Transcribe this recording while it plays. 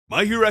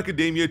My Hero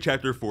Academia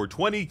Chapter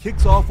 420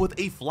 kicks off with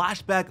a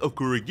flashback of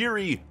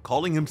Kurogiri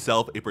calling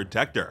himself a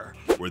protector.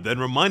 We're then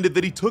reminded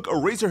that he took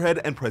Eraserhead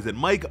and President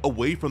Mike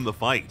away from the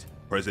fight.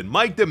 President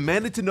Mike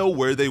demanded to know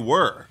where they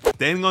were.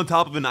 Standing on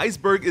top of an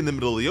iceberg in the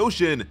middle of the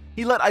ocean,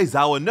 he let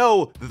Aizawa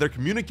know that their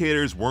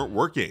communicators weren't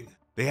working.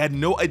 They had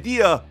no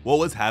idea what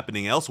was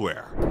happening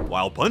elsewhere.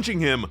 While punching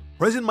him,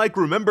 President Mike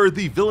remembered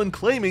the villain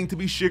claiming to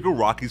be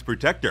Shigaraki's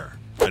protector.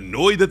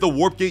 Annoyed that the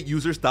Warp Gate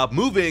user stopped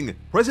moving,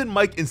 President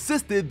Mike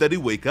insisted that he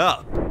wake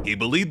up. He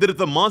believed that if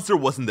the monster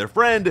wasn't their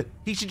friend,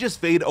 he should just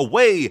fade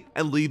away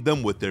and leave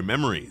them with their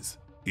memories.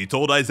 He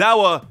told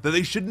Aizawa that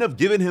they shouldn't have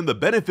given him the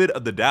benefit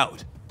of the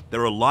doubt, that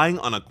relying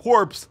on a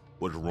corpse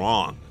was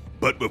wrong.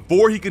 But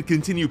before he could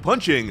continue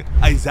punching,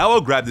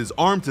 Aizawa grabbed his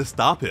arm to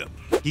stop him.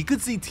 He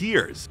could see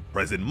tears.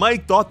 President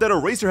Mike thought that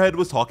Eraserhead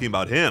was talking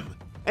about him,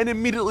 and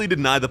immediately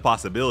denied the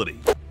possibility.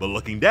 But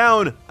looking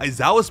down,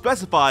 Aizawa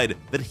specified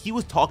that he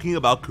was talking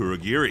about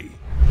Kurogiri.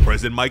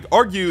 President Mike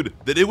argued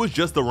that it was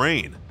just the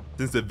rain,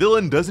 since the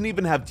villain doesn't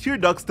even have tear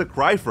ducts to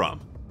cry from.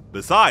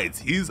 Besides,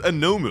 he's a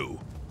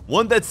Nomu,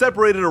 one that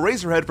separated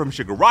Eraserhead from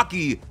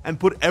Shigaraki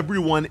and put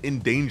everyone in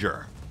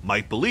danger.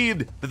 Mike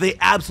believed that they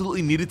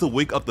absolutely needed to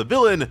wake up the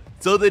villain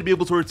so they'd be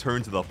able to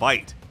return to the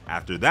fight.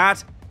 After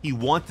that, he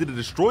wanted to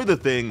destroy the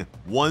thing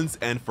once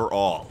and for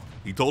all.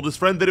 He told his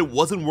friend that it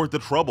wasn't worth the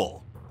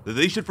trouble, that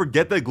they should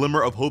forget the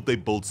glimmer of hope they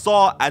both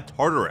saw at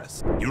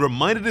Tartarus. He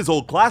reminded his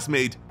old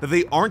classmate that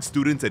they aren't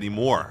students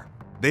anymore.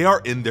 They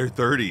are in their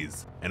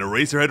 30s. And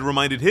Eraserhead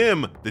reminded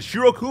him that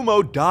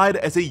Shirokumo died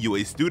as a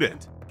UA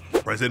student.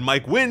 President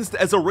Mike winced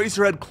as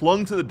Eraserhead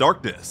clung to the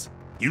darkness.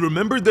 He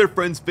remembered their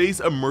friend's face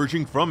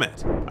emerging from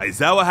it.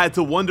 Aizawa had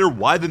to wonder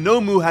why the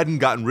Nomu hadn't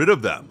gotten rid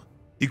of them.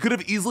 He could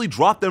have easily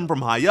dropped them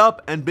from high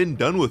up and been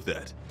done with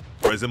it.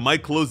 President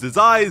Mike closed his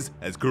eyes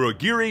as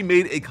Kurogiri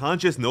made a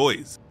conscious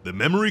noise. The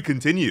memory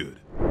continued.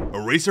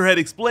 Eraserhead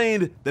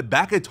explained that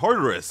back at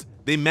Tartarus,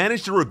 they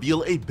managed to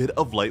reveal a bit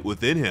of light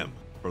within him.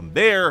 From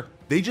there,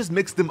 they just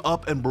mixed him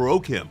up and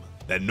broke him.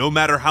 That no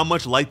matter how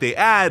much light they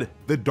add,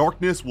 the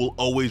darkness will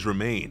always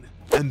remain.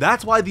 And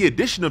that's why the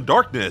addition of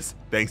darkness,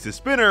 thanks to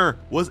Spinner,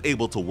 was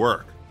able to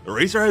work.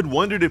 Eraserhead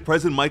wondered if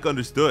President Mike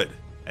understood.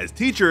 As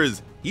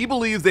teachers, he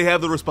believes they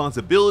have the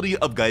responsibility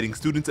of guiding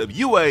students of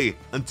UA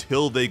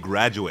until they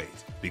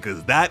graduate,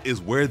 because that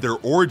is where their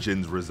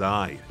origins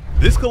reside.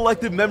 This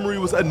collective memory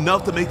was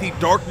enough to make the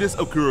darkness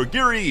of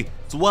Kurogiri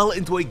swell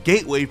into a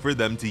gateway for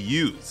them to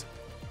use.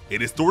 A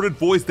distorted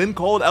voice then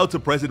called out to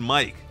President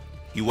Mike.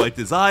 He wiped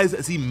his eyes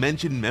as he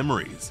mentioned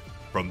memories.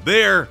 From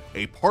there,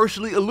 a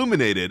partially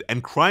illuminated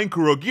and crying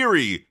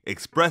Kurogiri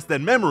expressed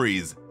that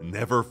memories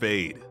never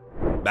fade.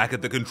 Back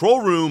at the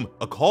control room,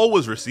 a call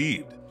was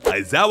received.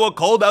 Aizawa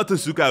called out to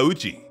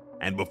Tsukauchi,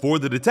 and before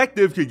the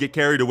detective could get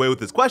carried away with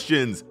his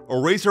questions,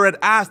 Eraserhead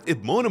asked if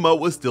Monoma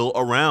was still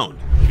around.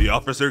 The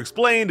officer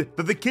explained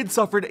that the kid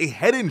suffered a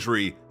head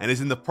injury and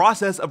is in the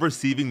process of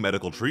receiving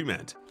medical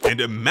treatment. And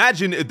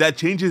imagine if that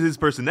changes his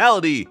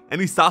personality and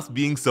he stops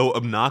being so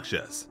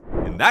obnoxious.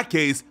 In that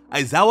case,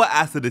 Aizawa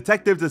asked the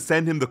detective to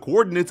send him the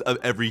coordinates of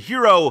every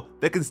hero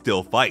that can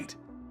still fight,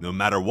 no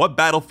matter what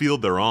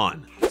battlefield they're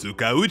on.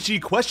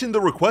 Tsukauchi questioned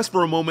the request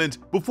for a moment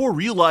before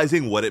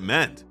realizing what it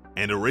meant,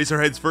 and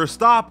Eraserhead's first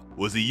stop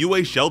was the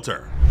UA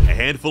shelter. A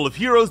handful of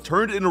heroes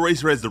turned in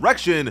Eraserhead's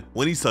direction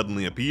when he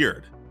suddenly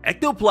appeared.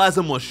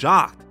 Ectoplasm was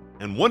shocked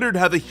and wondered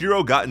how the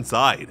hero got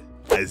inside.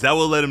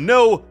 Aizawa let him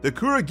know that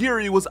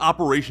Kurogiri was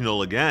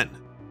operational again,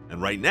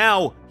 and right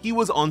now, he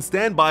was on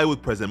standby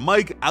with President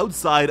Mike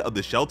outside of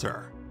the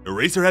shelter.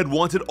 Eraserhead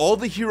wanted all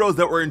the heroes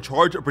that were in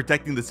charge of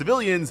protecting the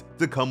civilians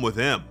to come with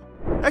him.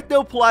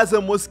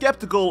 Ectoplasm was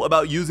skeptical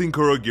about using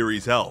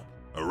Kurogiri's help.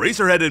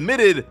 Eraserhead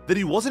admitted that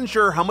he wasn't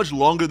sure how much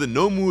longer the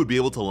Nomu would be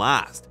able to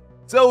last,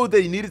 so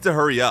they needed to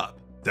hurry up.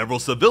 Several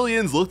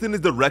civilians looked in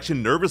his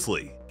direction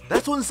nervously.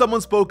 That's when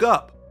someone spoke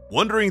up,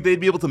 wondering if they'd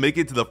be able to make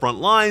it to the front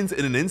lines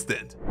in an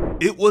instant.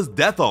 It was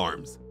Death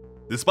Arms.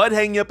 Despite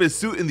hanging up his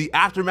suit in the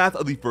aftermath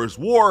of the First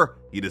War,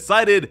 he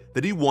decided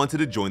that he wanted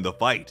to join the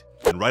fight.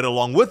 And right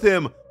along with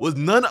him was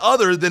none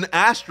other than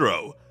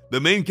Astro, the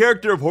main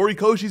character of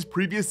Horikoshi's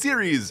previous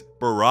series,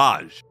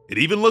 Barrage. It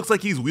even looks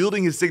like he's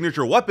wielding his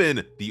signature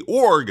weapon, the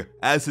Org,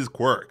 as his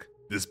quirk.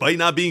 Despite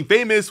not being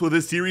famous with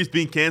his series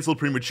being cancelled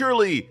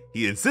prematurely,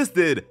 he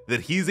insisted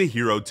that he's a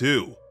hero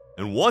too,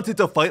 and wanted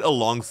to fight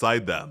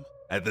alongside them.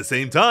 At the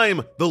same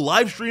time, the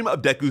livestream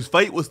of Deku's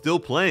fight was still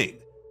playing,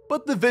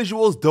 but the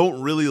visuals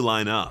don't really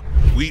line up.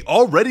 We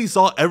already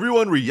saw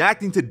everyone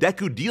reacting to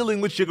Deku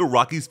dealing with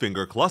Shigaraki's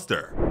finger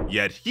cluster.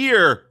 Yet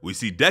here, we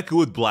see Deku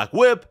with Black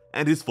Whip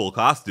and his full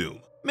costume.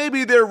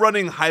 Maybe they're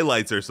running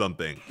highlights or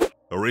something.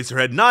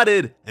 Eraserhead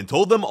nodded and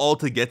told them all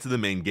to get to the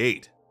main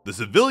gate. The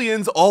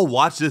civilians all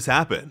watched this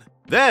happen.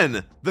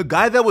 Then, the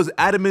guy that was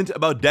adamant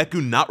about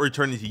Deku not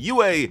returning to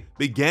UA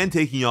began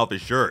taking off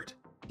his shirt.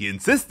 He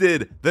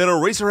insisted that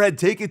Eraserhead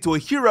take it to a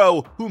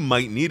hero who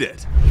might need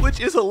it, which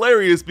is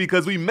hilarious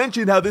because we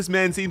mentioned how this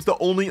man seems to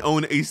only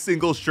own a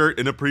single shirt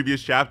in a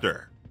previous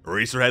chapter.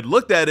 Eraserhead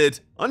looked at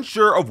it,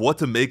 unsure of what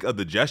to make of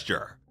the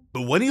gesture.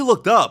 But when he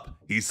looked up,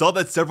 he saw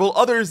that several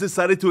others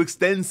decided to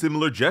extend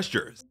similar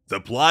gestures.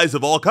 Supplies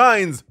of all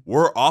kinds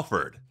were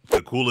offered.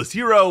 The coolest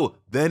hero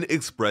then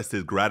expressed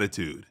his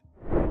gratitude.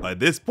 By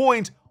this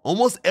point,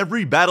 almost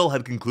every battle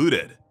had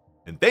concluded,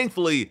 and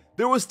thankfully,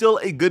 there was still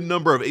a good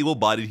number of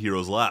able-bodied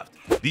heroes left.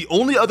 The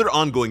only other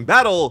ongoing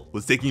battle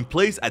was taking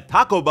place at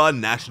Takoba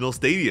National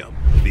Stadium.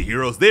 The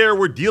heroes there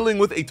were dealing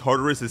with a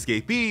Tartarus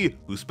escapee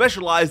who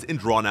specialized in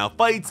drawn-out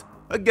fights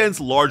against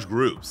large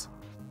groups.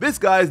 This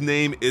guy's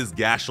name is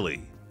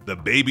Gashly, the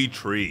baby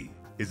tree.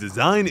 His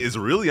design is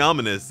really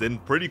ominous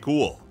and pretty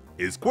cool.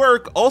 His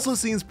quirk also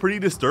seems pretty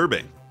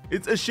disturbing.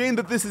 It's a shame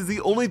that this is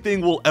the only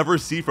thing we'll ever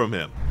see from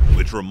him.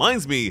 Which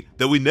reminds me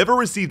that we never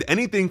received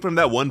anything from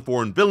that one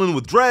foreign villain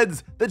with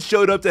dreads that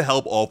showed up to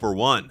help All For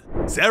One.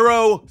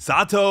 Zero,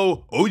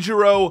 Sato,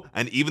 Ojiro,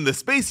 and even the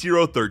space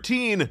hero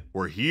 13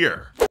 were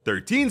here.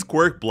 13's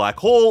quirk Black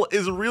Hole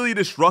is really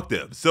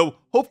destructive, so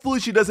hopefully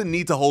she doesn't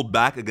need to hold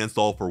back against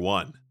All For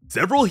One.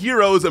 Several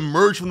heroes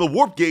emerged from the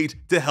warp gate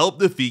to help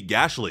defeat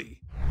Gashly.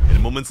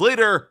 And moments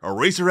later,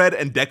 Eraserhead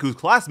and Deku's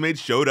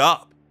classmates showed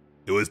up.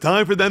 It was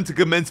time for them to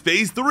commence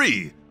Phase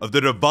 3 of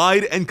the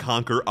Divide and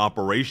Conquer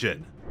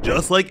operation.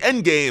 Just like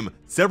Endgame,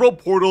 several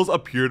portals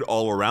appeared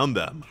all around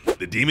them.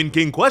 The Demon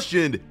King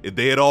questioned if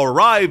they had all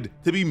arrived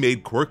to be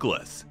made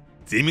quirkless,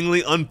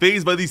 seemingly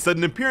unfazed by these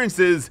sudden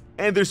appearances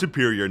and their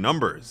superior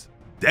numbers.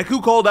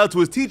 Deku called out to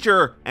his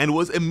teacher and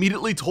was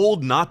immediately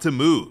told not to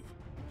move.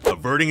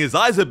 Averting his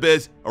eyes a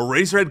bit,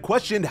 Eraserhead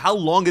questioned how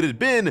long it had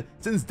been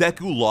since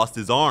Deku lost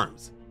his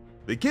arms.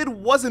 The kid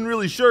wasn't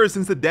really sure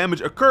since the damage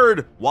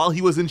occurred while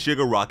he was in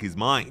Shigaraki's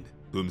mind.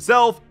 To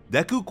himself,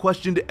 Deku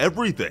questioned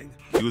everything.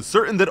 He was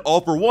certain that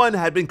All For One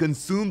had been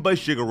consumed by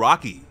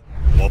Shigaraki.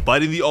 While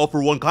fighting the All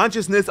For One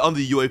consciousness on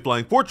the UA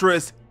Flying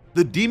Fortress,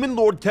 the Demon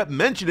Lord kept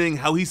mentioning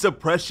how he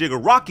suppressed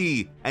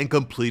Shigaraki and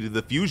completed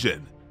the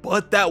fusion.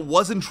 But that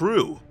wasn't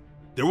true.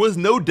 There was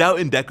no doubt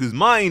in Deku's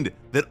mind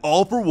that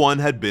All For One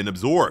had been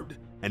absorbed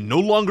and no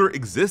longer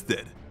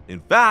existed. In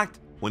fact,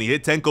 when he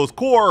hit Tenko's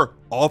core,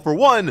 All For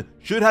One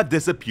should have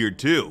disappeared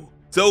too.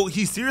 So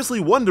he's seriously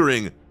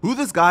wondering who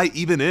this guy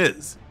even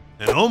is.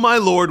 And oh my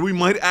lord, we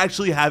might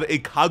actually have a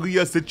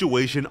Kaguya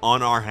situation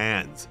on our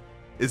hands.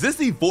 Is this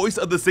the voice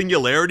of the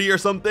singularity or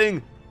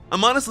something?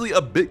 I'm honestly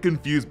a bit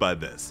confused by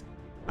this.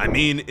 I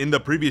mean, in the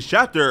previous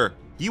chapter,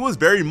 he was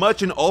very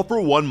much an All For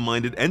One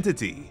minded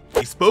entity.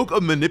 He spoke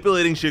of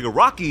manipulating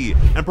Shigaraki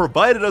and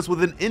provided us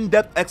with an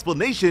in-depth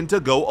explanation to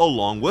go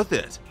along with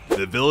it.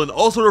 The villain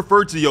also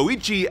referred to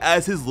Yoichi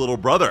as his little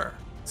brother.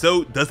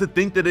 So does it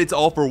think that it's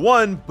All For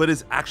One, but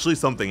is actually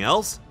something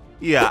else?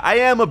 Yeah, I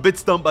am a bit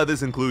stumped by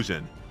this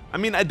inclusion. I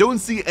mean, I don't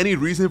see any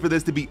reason for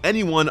this to be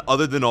anyone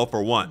other than All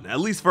For One, at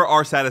least for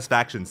our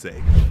satisfaction's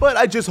sake. But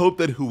I just hope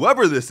that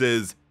whoever this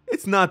is,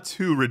 it's not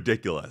too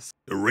ridiculous.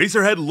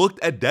 Eraserhead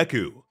looked at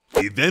Deku.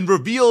 He then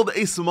revealed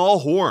a small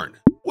horn,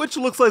 which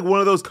looks like one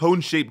of those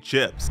cone-shaped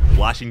chips.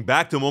 Flashing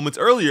back to moments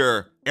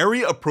earlier,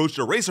 Eri approached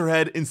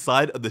Eraserhead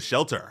inside of the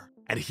shelter,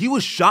 and he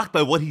was shocked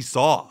by what he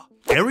saw.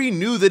 Eri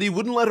knew that he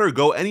wouldn't let her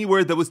go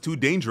anywhere that was too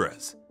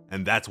dangerous,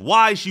 and that's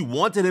why she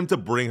wanted him to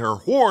bring her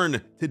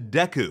horn to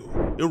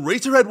Deku.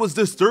 Eraserhead was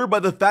disturbed by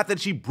the fact that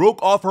she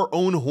broke off her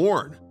own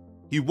horn.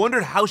 He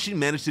wondered how she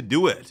managed to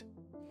do it.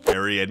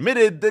 Eri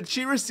admitted that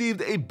she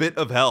received a bit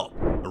of help.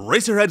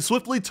 Eraserhead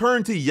swiftly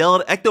turned to yell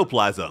at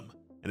Ectoplasm,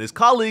 and his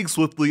colleague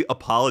swiftly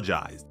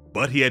apologized.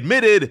 But he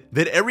admitted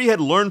that Eri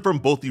had learned from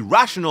both the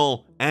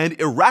rational and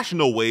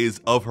irrational ways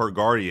of her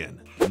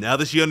guardian. Now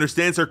that she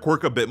understands her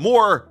quirk a bit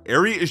more,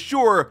 Eri is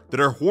sure that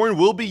her horn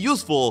will be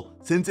useful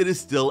since it is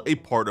still a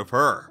part of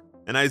her.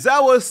 And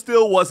Aizawa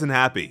still wasn't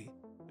happy.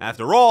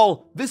 After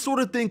all, this sort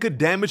of thing could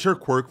damage her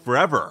quirk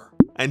forever.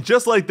 And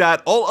just like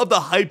that, all of the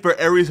hype for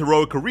Eri's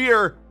heroic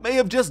career may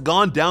have just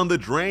gone down the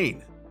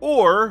drain.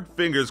 Or,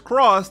 fingers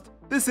crossed,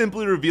 this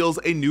simply reveals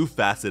a new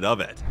facet of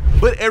it.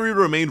 But Eri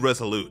remained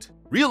resolute.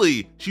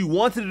 Really, she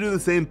wanted to do the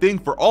same thing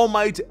for All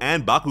Might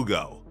and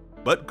Bakugo,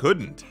 but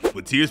couldn't.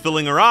 With tears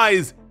filling her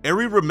eyes,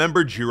 Eri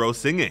remembered Jiro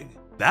singing.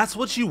 That's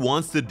what she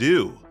wants to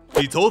do.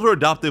 She told her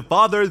adoptive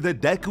father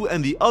that Deku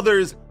and the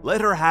others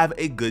let her have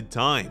a good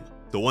time.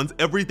 So once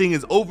everything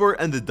is over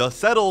and the dust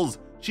settles,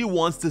 she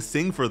wants to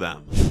sing for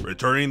them,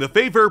 returning the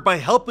favor by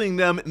helping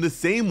them in the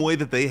same way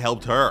that they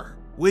helped her,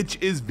 which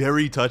is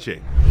very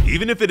touching.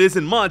 Even if it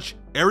isn't much,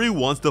 Eri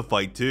wants to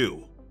fight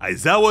too.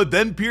 Aizawa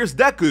then pierced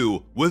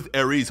Deku with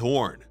Eri's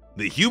horn.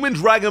 The human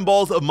Dragon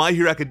Balls of My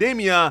Hero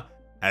Academia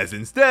has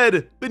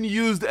instead been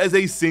used as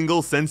a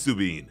single senzu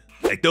bean.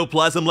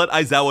 Ectoplasm let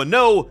Aizawa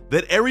know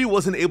that Eri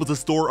wasn't able to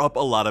store up a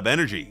lot of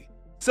energy,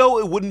 so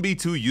it wouldn't be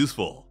too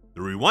useful.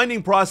 The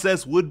rewinding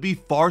process would be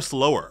far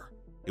slower.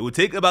 It would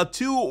take about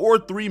 2 or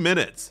 3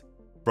 minutes.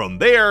 From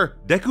there,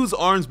 Deku's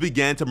arms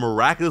began to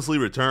miraculously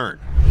return.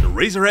 The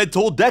Eraserhead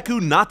told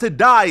Deku not to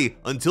die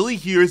until he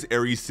hears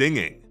Eri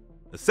singing,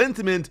 a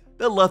sentiment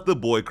that left the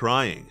boy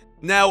crying.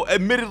 Now,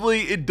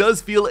 admittedly, it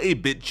does feel a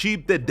bit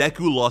cheap that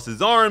Deku lost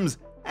his arms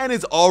and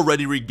is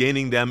already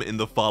regaining them in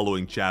the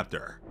following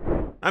chapter.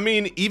 I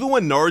mean, even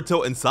when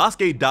Naruto and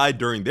Sasuke died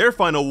during their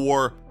final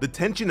war, the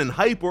tension and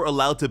hype were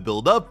allowed to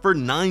build up for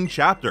 9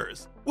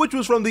 chapters, which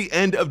was from the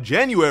end of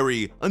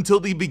January until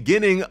the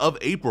beginning of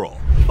April.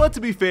 But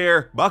to be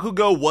fair,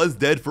 Bakugo was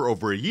dead for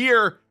over a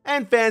year,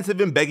 and fans have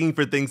been begging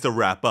for things to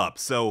wrap up,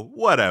 so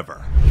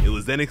whatever. It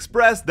was then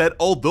expressed that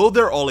although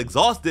they're all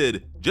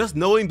exhausted, just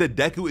knowing that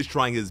Deku is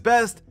trying his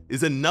best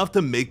is enough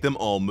to make them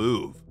all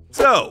move.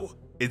 So,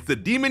 it's the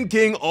Demon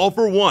King All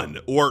For One,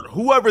 or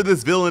whoever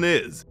this villain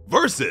is,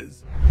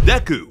 versus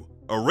Deku,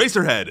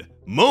 Eraserhead,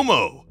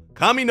 Momo,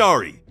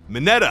 Kaminari,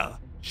 Mineta,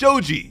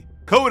 Shoji,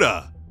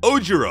 Koda,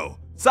 Ojiro,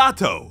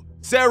 Sato,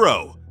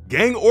 Sero,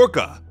 Gang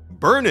Orca,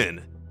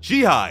 Burnin,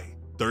 Chihai,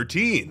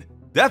 13,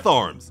 Death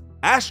Arms,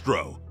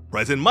 Astro,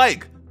 Present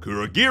Mike,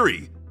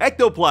 Kurogiri,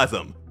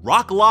 Ectoplasm,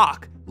 Rock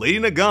Lock, Lady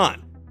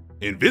Nagan,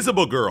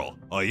 Invisible Girl,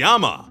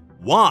 Oyama,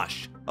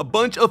 Wash, a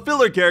bunch of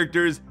filler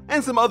characters,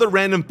 and some other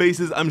random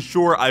faces I'm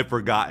sure I've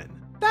forgotten.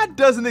 That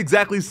doesn't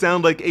exactly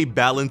sound like a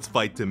balanced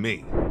fight to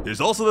me. There's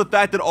also the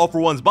fact that All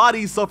For One's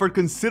body suffered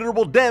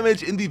considerable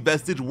damage in the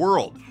Vestige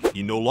world.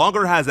 He no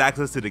longer has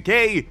access to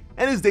decay,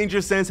 and his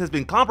danger sense has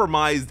been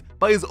compromised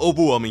by his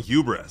overwhelming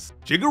hubris.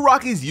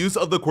 Shigaraki's use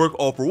of the quirk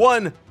All For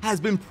One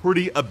has been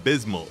pretty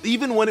abysmal,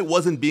 even when it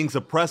wasn't being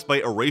suppressed by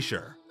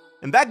Erasure.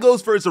 And that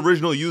goes for its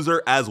original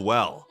user as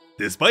well.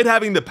 Despite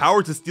having the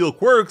power to steal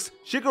quirks,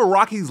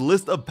 Shigaraki's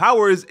list of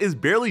powers is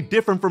barely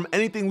different from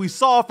anything we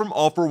saw from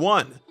All For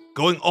One,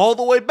 going all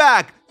the way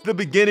back to the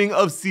beginning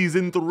of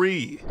Season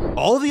 3.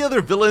 All the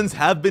other villains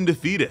have been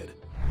defeated.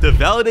 To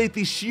validate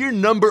the sheer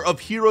number of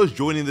heroes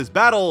joining this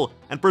battle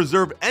and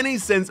preserve any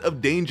sense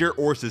of danger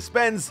or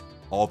suspense,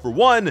 All For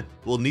One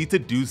will need to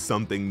do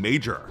something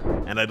major.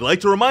 And I'd like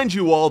to remind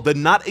you all that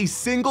not a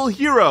single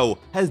hero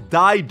has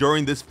died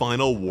during this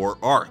final war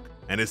arc.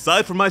 And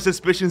aside from my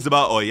suspicions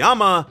about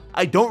Oyama,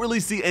 I don't really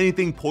see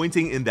anything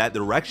pointing in that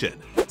direction.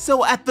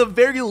 So at the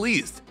very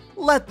least,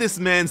 let this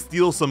man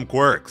steal some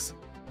quirks.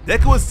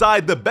 Deku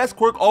aside, the best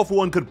quirk All For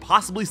One could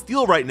possibly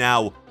steal right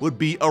now would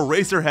be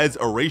Eraserhead's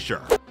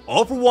Erasure.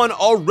 All For One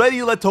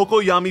already let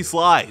Tokoyami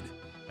slide.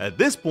 At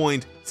this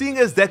point, seeing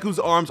as Deku's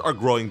arms are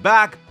growing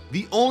back,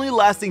 the only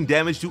lasting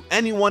damage to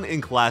anyone in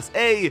Class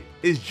A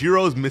is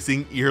Jiro's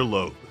missing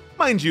earlobe.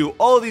 Mind you,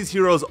 all of these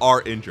heroes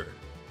are injured.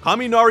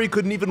 Kaminari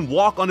couldn't even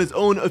walk on his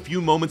own a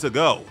few moments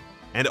ago,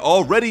 and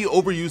already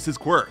overused his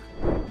quirk.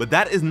 But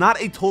that is not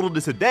a total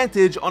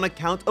disadvantage on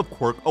account of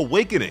quirk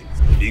awakenings.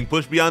 Being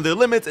pushed beyond their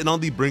limits and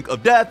on the brink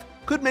of death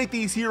could make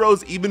these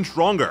heroes even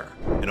stronger.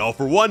 And All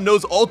For One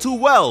knows all too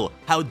well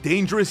how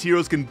dangerous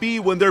heroes can be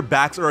when their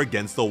backs are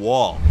against the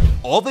wall.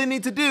 All they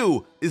need to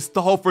do is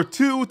stall for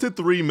 2 to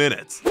 3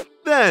 minutes.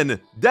 Then,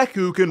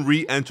 Deku can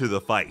re-enter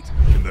the fight.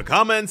 In the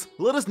comments,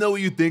 let us know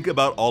what you think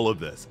about all of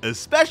this,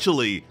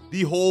 especially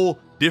the whole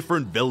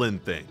different villain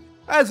thing.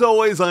 As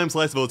always, I'm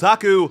Slice of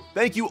Otaku.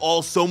 Thank you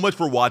all so much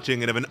for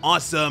watching and have an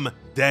awesome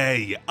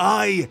day.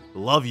 I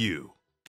love you.